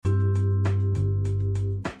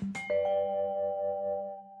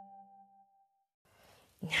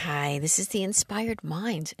Hi, this is The Inspired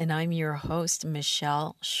Mind, and I'm your host,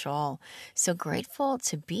 Michelle Scholl. So grateful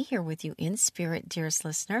to be here with you in spirit, dearest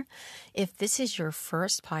listener. If this is your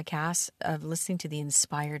first podcast of listening to The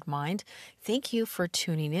Inspired Mind, thank you for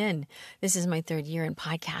tuning in. This is my third year in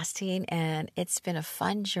podcasting, and it's been a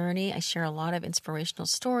fun journey. I share a lot of inspirational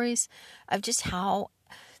stories of just how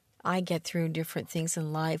I get through different things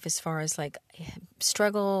in life as far as like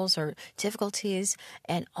struggles or difficulties,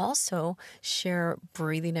 and also share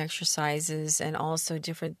breathing exercises and also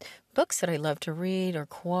different books that I love to read or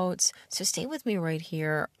quotes. So stay with me right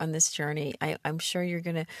here on this journey. I'm sure you're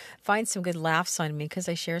going to find some good laughs on me because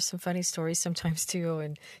I share some funny stories sometimes too,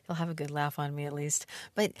 and you'll have a good laugh on me at least.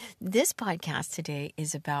 But this podcast today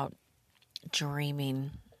is about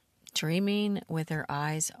dreaming. Dreaming with her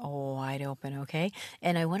eyes wide open, okay?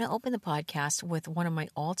 And I want to open the podcast with one of my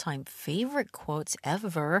all-time favorite quotes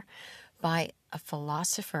ever by a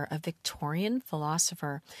philosopher, a Victorian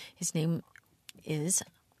philosopher. His name he's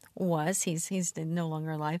no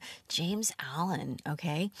longer alive, James Allen,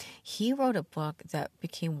 okay? He wrote a book that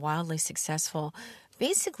became wildly successful.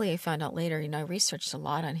 Basically, I found out later, I researched a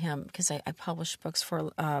lot on him because I publish books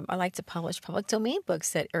I like to publish public domain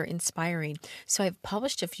books that are inspiring. So I've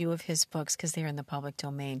published a few of his books because they're in the public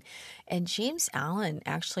domain. And James Allen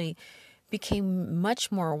actually became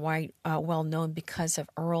much more well known because of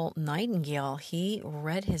Earl Nightingale. He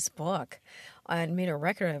read his book and made a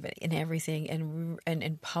record of it and everything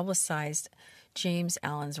and publicized James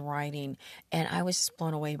Allen's writing. And I was just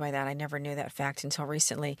blown away by that. I never knew that fact until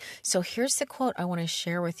recently. So here's the quote I want to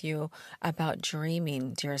share with you about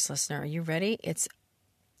dreaming, dearest listener. Are you ready? It's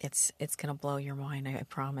going to blow your mind, I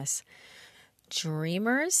promise.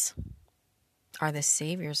 Dreamers are the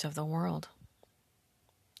saviors of the world.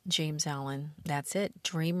 James Allen. That's it.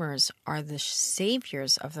 Dreamers are the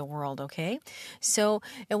saviors of the world, okay? So,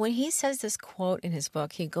 and when he says this quote in his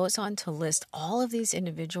book, he goes on to list all of these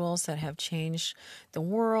individuals that have changed the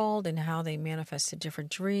world and how they manifested different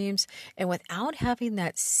dreams. And without having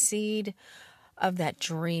that seed of that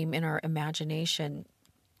dream in our imagination,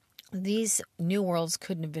 these new worlds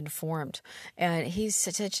couldn't have been formed. And he's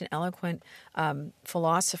such an eloquent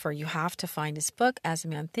philosopher. You have to find his book, As a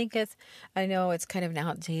Man Thinketh. I know it's kind of an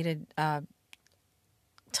outdated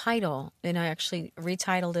title, and I actually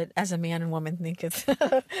retitled it As a Man and Woman Thinketh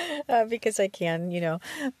because I can,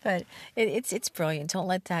 but it's brilliant. Don't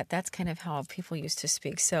let that's kind of how people used to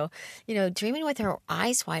speak. So, dreaming with our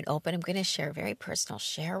eyes wide open, I'm going to share a very personal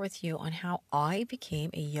share with you on how I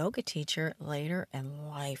became a yoga teacher later in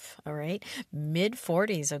life. All right.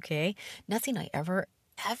 Mid-40s. Okay. Nothing I ever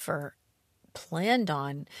planned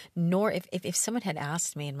on, nor if someone had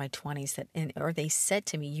asked me in my 20s or they said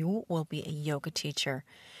to me, you will be a yoga teacher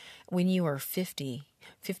when you are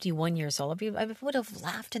 51 years old, I would have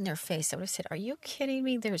laughed in their face. I would have said, are you kidding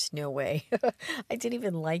me? There's no way. I didn't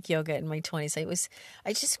even like yoga in my 20s.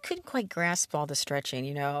 I just couldn't quite grasp all the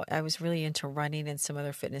stretching, I was really into running and some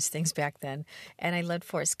other fitness things back then. And I led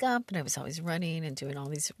Forrest Gump, and I was always running and doing all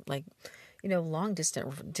these long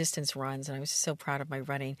distance runs, and I was so proud of my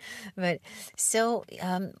running. But so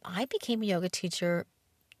I became a yoga teacher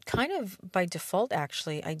kind of by default,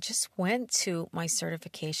 actually. I just went to my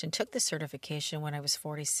certification, took the certification when I was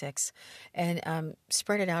 46, and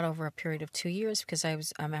spread it out over a period of 2 years because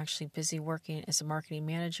I'm actually busy working as a marketing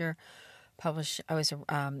manager. I was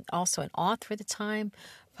also an author at the time,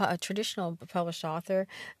 a traditional published author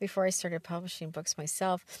before I started publishing books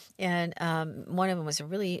myself. And one of them was a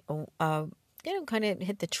really, kind of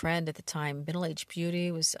hit the trend at the time. Middle-aged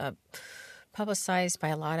Beauty was publicized by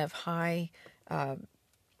a lot of high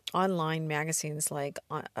online magazines like,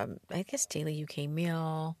 I guess, Daily UK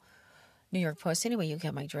Mail, New York Post. Anyway, you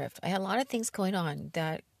get my drift. I had a lot of things going on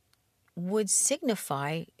that would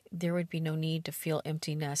signify there would be no need to feel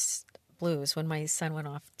empty nest blues when my son went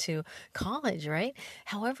off to college, right?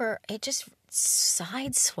 However, it just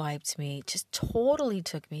sideswiped me, just totally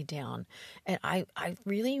took me down. And I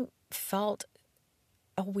really felt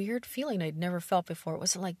a weird feeling I'd never felt before. It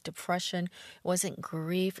wasn't like depression. It wasn't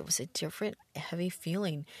grief. It was a different, heavy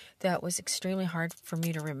feeling that was extremely hard for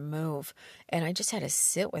me to remove. And I just had to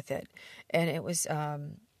sit with it. And it was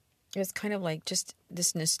kind of like just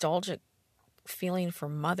this nostalgic feeling for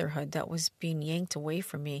motherhood that was being yanked away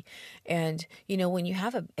from me. And, when you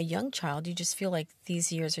have a young child, you just feel like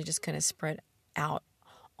these years are just going to spread out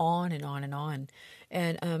on and on and on.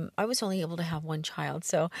 And I was only able to have one child,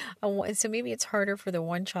 so so maybe it's harder for the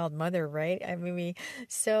one child mother, right? I mean,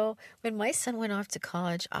 so when my son went off to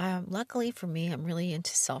college, luckily for me, I'm really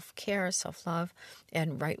into self care, self love,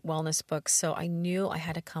 and write wellness books. So I knew I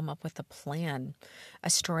had to come up with a plan, a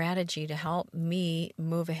strategy to help me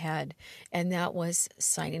move ahead, and that was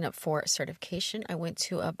signing up for a certification. I went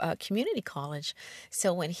to a community college,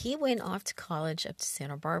 so when he went off to college up to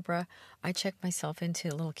Santa Barbara, I checked myself into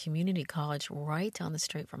a little community college right down the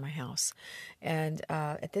street from my house. And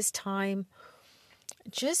at this time,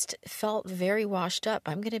 just felt very washed up.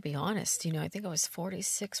 I'm going to be honest. I think I was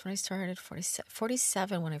 46 when I started,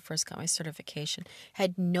 47 when I first got my certification.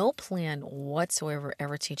 Had no plan whatsoever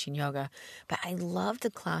ever teaching yoga. But I loved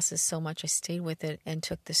the classes so much. I stayed with it and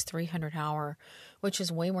took this 300-hour, which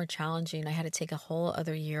was way more challenging. I had to take a whole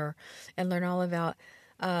other year and learn all about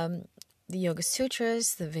the Yoga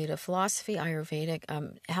Sutras, the Veda philosophy, Ayurvedic,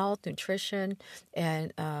 health, nutrition,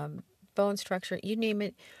 and bone structure, you name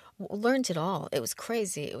it. Learned it all. It was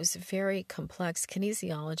crazy. It was very complex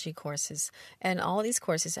kinesiology courses. And all these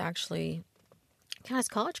courses actually count as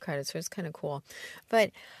college credits, so it's kind of cool.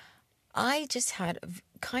 But I just had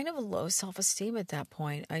kind of a low self-esteem at that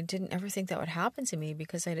point. I didn't ever think that would happen to me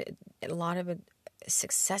because I had a lot of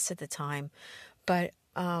success at the time. But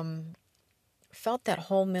felt that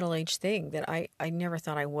whole middle-aged thing that I never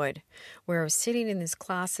thought I would, where I was sitting in these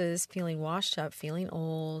classes, feeling washed up, feeling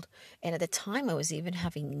old. And at the time, I was even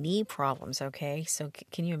having knee problems, okay? So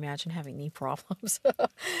can you imagine having knee problems?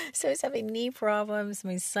 So I was having knee problems.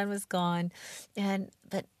 My son was gone.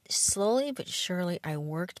 But slowly but surely, I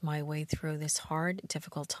worked my way through this hard,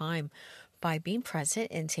 difficult time by being present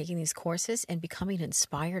and taking these courses and becoming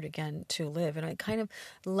inspired again to live. And I kind of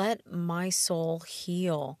let my soul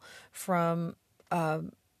heal from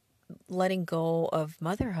letting go of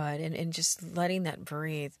motherhood and just letting that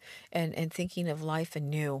breathe and thinking of life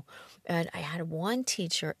anew. And I had one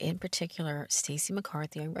teacher in particular, Stacy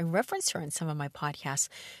McCarthy. I referenced her in some of my podcasts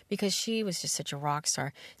because she was just such a rock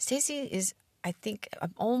star. Stacy is, I think,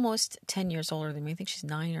 almost 10 years older than me. I think she's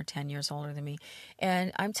 9 or 10 years older than me.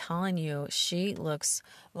 And I'm telling you, she looks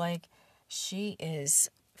like she is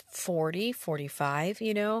 40, 45,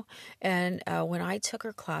 and when I took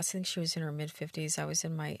her class, I think she was in her mid-50s. I was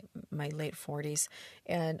in my late 40s,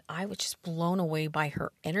 and I was just blown away by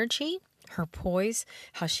her energy, her poise,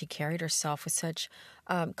 how she carried herself with such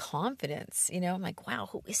confidence. I'm like, wow,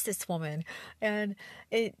 who is this woman? And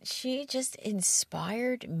she just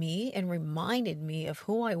inspired me and reminded me of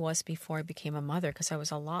who I was before I became a mother, because I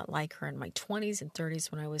was a lot like her in my 20s and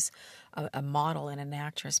 30s when I was a model and an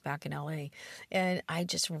actress back in LA. And I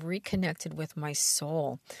just reconnected with my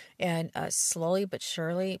soul and slowly but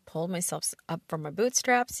surely pulled myself up from my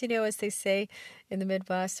bootstraps, as they say in the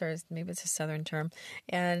Midwest, or maybe it's a Southern term,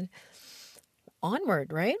 and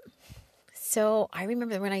onward, right? So I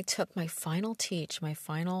remember when I took my final teach,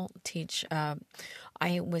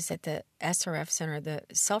 I was at the SRF Center, the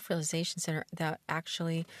Self-Realization Center that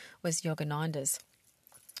actually was Yogananda's.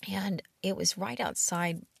 And it was right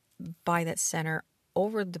outside by that center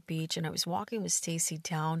over the beach. And I was walking with Stacy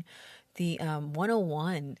down the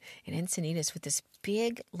 101 in Encinitas with this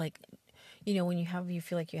big, when you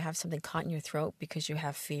feel like you have something caught in your throat because you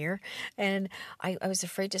have fear. And I was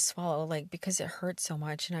afraid to swallow, because it hurt so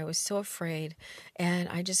much. And I was so afraid. And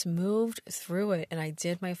I just moved through it. And I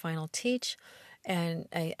did my final teach. And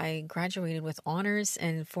I graduated with honors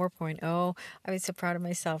and 4.0. I was so proud of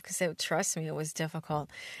myself because, trust me, it was difficult.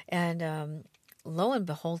 And lo and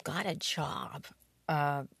behold, got a job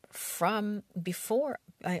from before.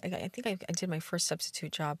 I think I did my first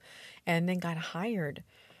substitute job and then got hired.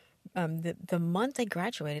 The month I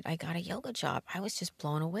graduated, I got a yoga job. I was just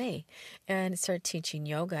blown away and started teaching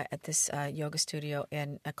yoga at this yoga studio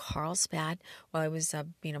in Carlsbad while I was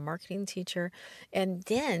being a marketing teacher. And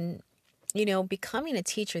then, becoming a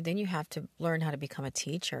teacher, then you have to learn how to become a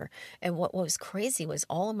teacher. And what was crazy was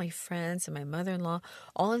all of my friends and my mother-in-law,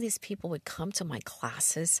 all of these people would come to my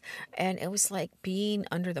classes, and it was like being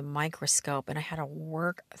under the microscope, and I had to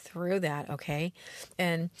work through that, okay?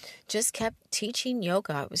 And just kept teaching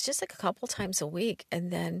yoga. It was just like a couple times a week,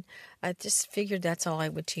 and then I just figured that's all I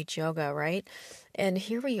would teach yoga, right? And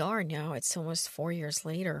here we are now. It's almost 4 years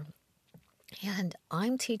later. And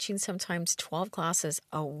I'm teaching sometimes 12 classes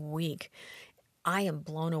a week. I am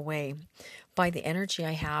blown away by the energy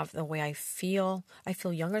I have, the way I feel. I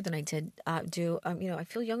feel younger than I did I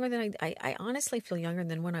feel younger than I honestly feel younger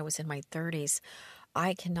than when I was in my 30s.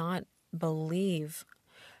 I cannot believe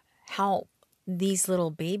how these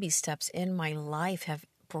little baby steps in my life have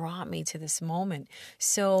brought me to this moment.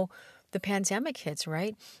 So the pandemic hits,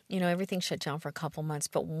 right? Everything shut down for a couple months.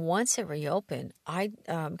 But once it reopened,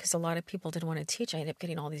 because a lot of people didn't want to teach, I ended up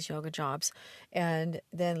getting all these yoga jobs. And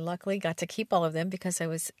then luckily got to keep all of them because I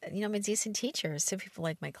was, I'm a decent teacher. So people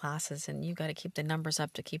like my classes, and you got to keep the numbers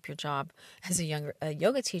up to keep your job as a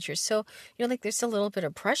yoga teacher. So, there's a little bit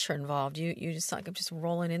of pressure involved. You just like, I'm just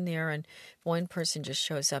rolling in there, and if one person just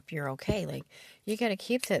shows up, you're okay. Like, you got to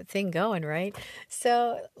keep that thing going, right?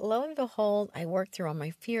 So lo and behold, I worked through all my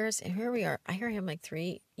fears, and here we are. I hear him like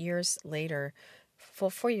 3 years later.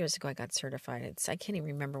 4 years ago, I got certified. I can't even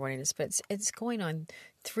remember what it is, but it's going on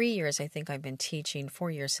 3 years. I think I've been teaching,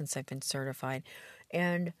 4 years since I've been certified,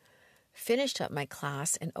 and finished up my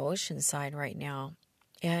class in Oceanside right now.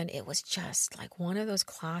 And it was just like one of those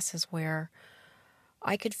classes where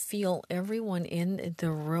I could feel everyone in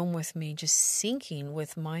the room with me just sinking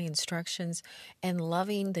with my instructions and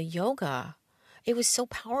loving the yoga. It was so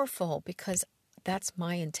powerful because that's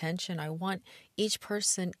my intention. I want each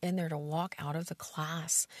person in there to walk out of the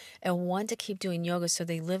class and want to keep doing yoga so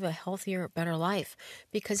they live a healthier, better life,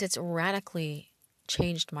 because it's radically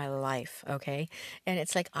changed my life, okay? And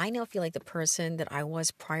it's like I now feel like the person that I was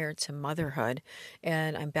prior to motherhood,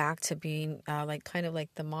 and I'm back to being kind of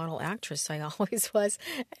like the model actress I always was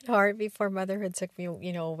at heart before motherhood took me,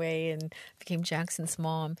 away and became Jackson's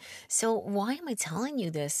mom. So why am I telling you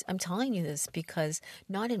this? I'm telling you this because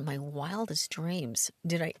not in my wildest dreams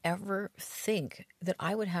did I ever think that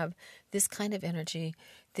I would have this kind of energy,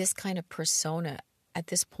 this kind of persona at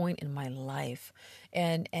this point in my life,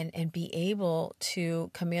 and be able to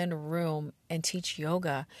command a room and teach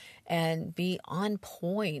yoga and be on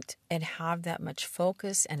point and have that much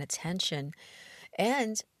focus and attention,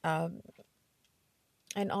 and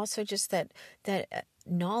also just that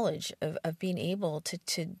knowledge of being able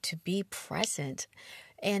to be present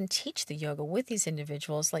and teach the yoga with these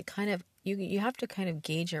individuals. Like, kind of, you have to kind of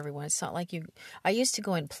gauge everyone. It's not like I used to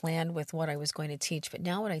go and plan with what I was going to teach, but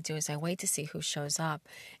now what I do is I wait to see who shows up,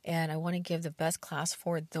 and I want to give the best class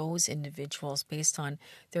for those individuals based on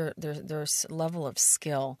their level of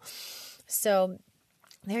skill. So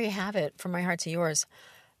there you have it, from my heart to yours.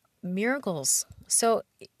 Miracles. So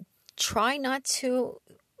try not to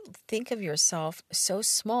think of yourself so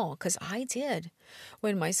small, because I did.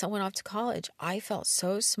 When my son went off to college, I felt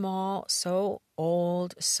so small, so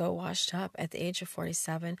old, so washed up. At the age of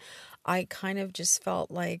 47, I kind of just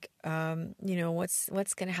felt like,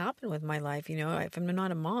 what's going to happen with my life? If I'm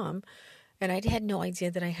not a mom, and I had no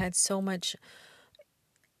idea that I had so much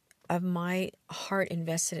of my heart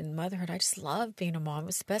invested in motherhood. I just love being a mom. It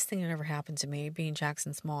was the best thing that ever happened to me, being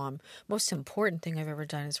Jackson's mom. Most important thing I've ever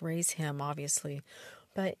done is raise him, obviously.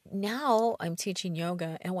 But now I'm teaching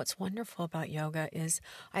yoga, and what's wonderful about yoga is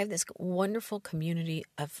I have this wonderful community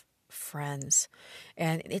of friends,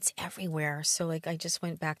 and it's everywhere. So like, I just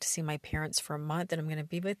went back to see my parents for a month, and I'm going to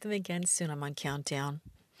be with them again soon. I'm on countdown.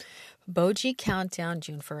 Boji countdown,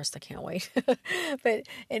 June 1st. I can't wait. But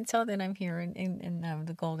until then, I'm here in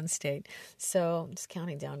the Golden State. So I'm just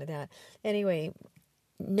counting down to that. Anyway,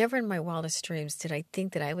 never in my wildest dreams did I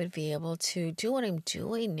think that I would be able to do what I'm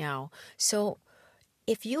doing now. So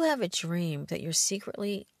if you have a dream that you're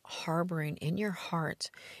secretly harboring in your heart,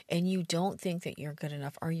 and you don't think that you're good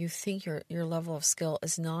enough, or you think your level of skill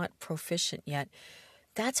is not proficient yet,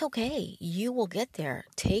 that's okay. You will get there.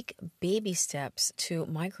 Take baby steps to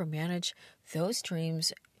micromanage those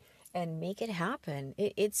dreams and make it happen.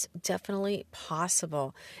 It's definitely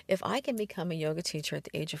possible. If I can become a yoga teacher at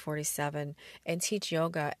the age of 47 and teach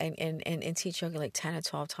yoga and teach yoga like 10 or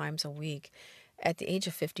 12 times a week, at the age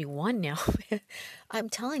of 51 now, I'm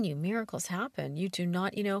telling you, miracles happen. You do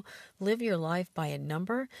not, live your life by a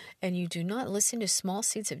number, and you do not listen to small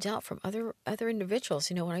seeds of doubt from other individuals.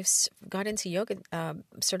 When I got into yoga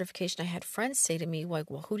certification, I had friends say to me, like,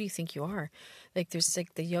 well, who do you think you are? Like, there's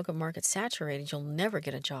like the yoga market saturated. You'll never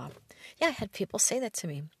get a job. Yeah, I had people say that to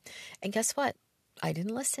me. And guess what? I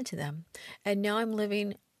didn't listen to them. And now I'm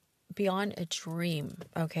living beyond a dream,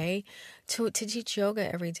 okay? To teach yoga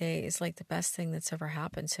every day is like the best thing that's ever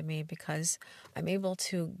happened to me, because I'm able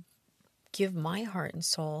to give my heart and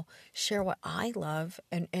soul, share what I love,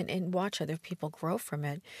 and watch other people grow from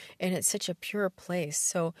it. And it's such a pure place.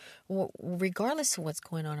 So regardless of what's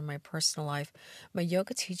going on in my personal life, my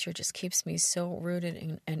yoga teacher just keeps me so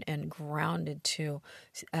rooted and grounded to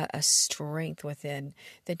a strength within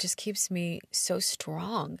that just keeps me so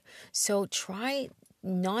strong. So try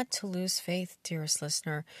not to lose faith, dearest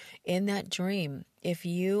listener, in that dream. If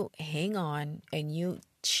you hang on and you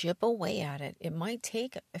chip away at it. It might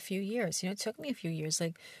take a few years. It took me a few years.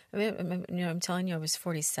 Like, I'm telling you, I was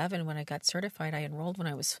 47 when I got certified. I enrolled when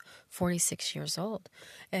I was 46 years old.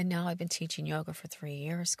 And now I've been teaching yoga for 3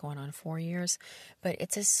 years, going on 4 years. But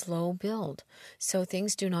it's a slow build. So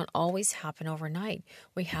things do not always happen overnight.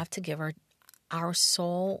 We have to give our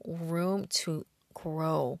soul room to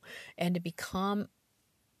grow and to become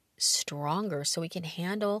stronger so we can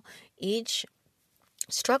handle each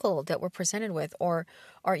struggle that we're presented with, or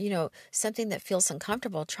something that feels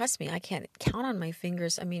uncomfortable. Trust me, I can't count on my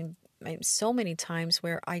fingers. So many times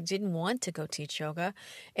where I didn't want to go teach yoga,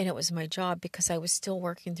 and it was my job because I was still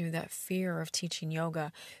working through that fear of teaching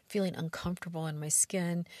yoga, feeling uncomfortable in my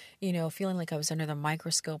skin, feeling like I was under the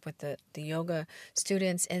microscope with the yoga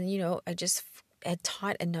students. And I just had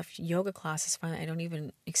taught enough yoga classes. Finally, I don't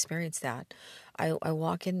even experience that. I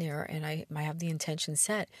walk in there and I have the intention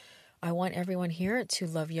set. I want everyone here to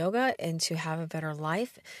love yoga and to have a better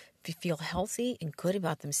life, to feel healthy and good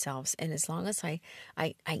about themselves. And as long as I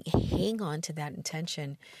hang on to that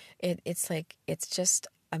intention, it's just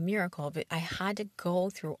a miracle. But I had to go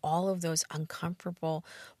through all of those uncomfortable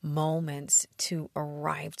moments to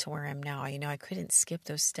arrive to where I am now. I couldn't skip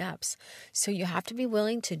those steps. So you have to be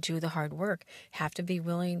willing to do the hard work, have to be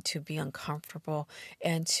willing to be uncomfortable,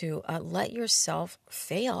 and to let yourself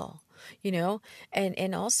fail.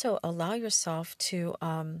 And also allow yourself to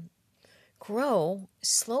grow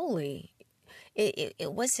slowly.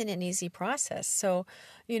 It wasn't an easy process. So,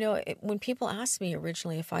 when people asked me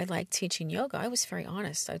originally if I liked teaching yoga, I was very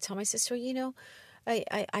honest. I would tell my sister,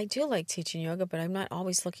 I do like teaching yoga, but I'm not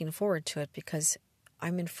always looking forward to it because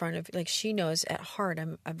I'm in front of, like, she knows at heart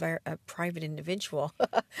I'm a private individual.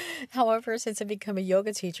 However, since I become a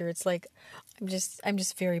yoga teacher, it's like I'm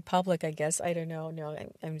just very public, I guess. I don't know. No,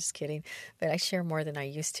 I'm just kidding. But I share more than I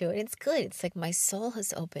used to. And it's good. It's like my soul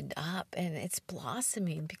has opened up and it's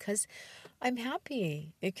blossoming because I'm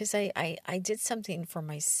happy because I did something for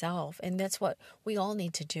myself. And that's what we all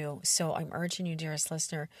need to do. So I'm urging you, dearest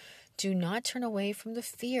listener, do not turn away from the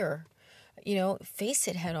fear. Face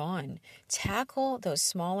it head on. Tackle those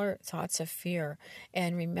smaller thoughts of fear.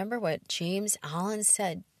 And remember what James Allen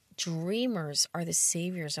said. Dreamers are the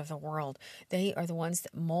saviors of the world. They are the ones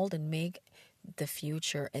that mold and make the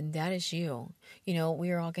future. And that is you.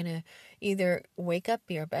 We are all going to either wake up,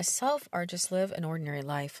 be our best self, or just live an ordinary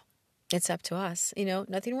life. It's up to us.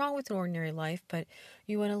 Nothing wrong with an ordinary life, but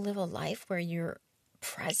you want to live a life where you're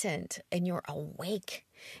present and you're awake.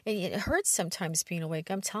 And it hurts sometimes being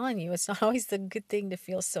awake. I'm telling you, it's not always the good thing to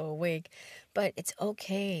feel so awake, but it's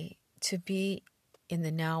okay to be in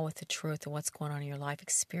the now with the truth of what's going on in your life.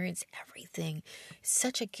 Experience everything. It's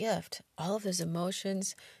such a gift. All of those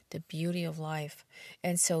emotions, the beauty of life.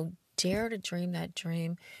 And so dare to dream that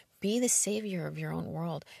dream. Be the savior of your own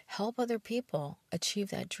world. Help other people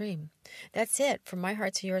achieve that dream. That's it. From my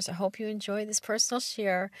heart to yours, I hope you enjoy this personal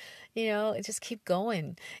share. Just keep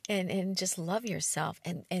going and just love yourself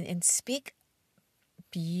and speak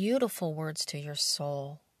beautiful words to your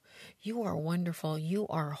soul. You are wonderful. You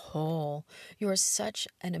are whole. You are such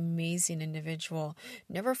an amazing individual.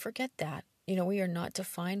 Never forget that. We are not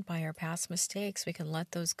defined by our past mistakes. We can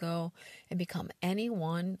let those go and become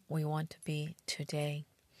anyone we want to be today.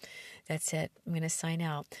 That's it. I'm going to sign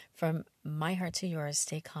out. From my heart to yours,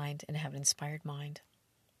 stay kind and have an inspired mind.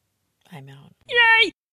 I'm out. Yay!